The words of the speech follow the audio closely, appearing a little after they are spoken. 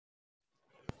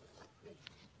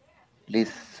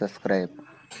Please subscribe.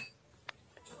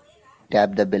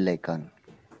 Tap the bell icon.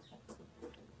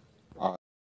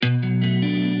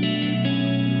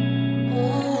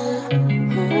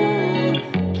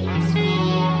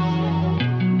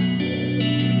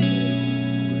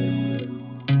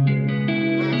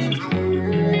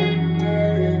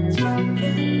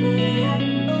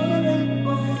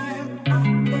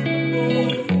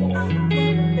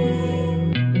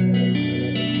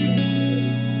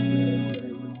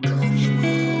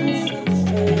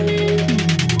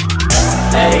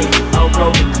 Hey, I'm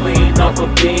rolling clean off a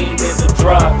beam in the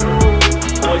drop.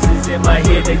 Voices in my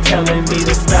head, they telling me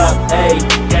to stop. Hey,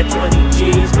 got 20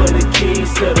 G's for the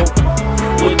keys to the.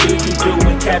 What do you do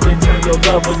when Captain turn your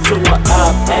lover to a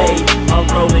op? Hey, I'm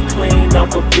rolling clean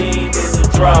off a beam in the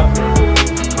drop.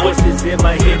 Voices in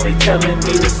my head, they telling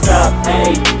me to stop.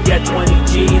 Hey, got 20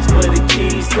 G's for the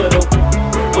keys to the.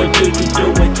 What do you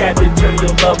do when Captain turn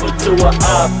your lover to a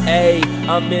op? Ayy,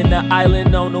 I'm in the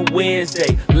island on a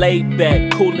Wednesday, laid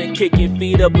back, coolin', kicking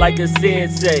feet up like a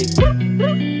sensei.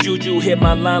 Juju hit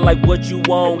my line like what you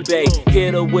want, babe.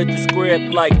 Hit her with the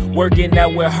script like working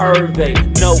out with Hervey.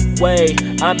 No way,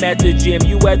 I'm at the gym,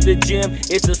 you at the gym.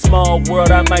 It's a small world,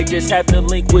 I might just have to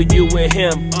link with you and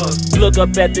him. Look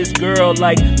up at this girl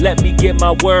like, let me get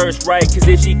my words right. Cause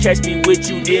if she catch me with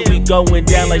you, then we going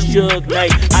down like Suge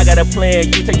Knight. I got a plan,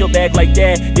 you take your bag like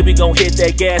that, then we gon' hit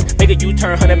that gas. Make a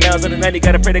U-turn 100 miles on the 90,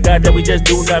 gotta pray to God that we just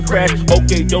do not crash.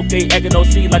 Okay, acting no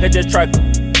C like I just tried.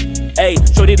 Ayy,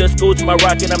 shorty the school to my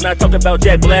rocket, I'm not talking about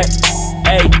Jack Black.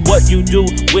 Ayy, what you do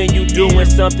when you doing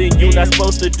something you not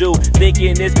supposed to do?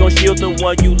 Thinking it's gon' shield the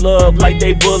one you love like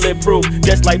they bulletproof.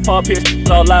 Just like Paul Pierce,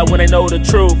 all lie when they know the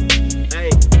truth.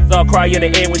 Ayy, I'll cry in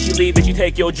the end when she leave and she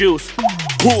take your juice.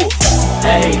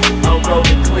 Ayy, I'm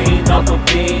rolling clean off a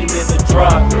beam in the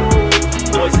drop.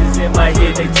 Voices in my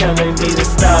head, they telling me to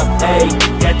stop. Ayy,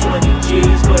 got 20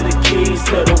 G's for the keys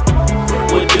to the.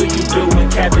 What do you do when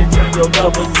Captain turn your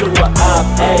lover to a op?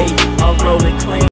 Ayy, I'm rolling clean.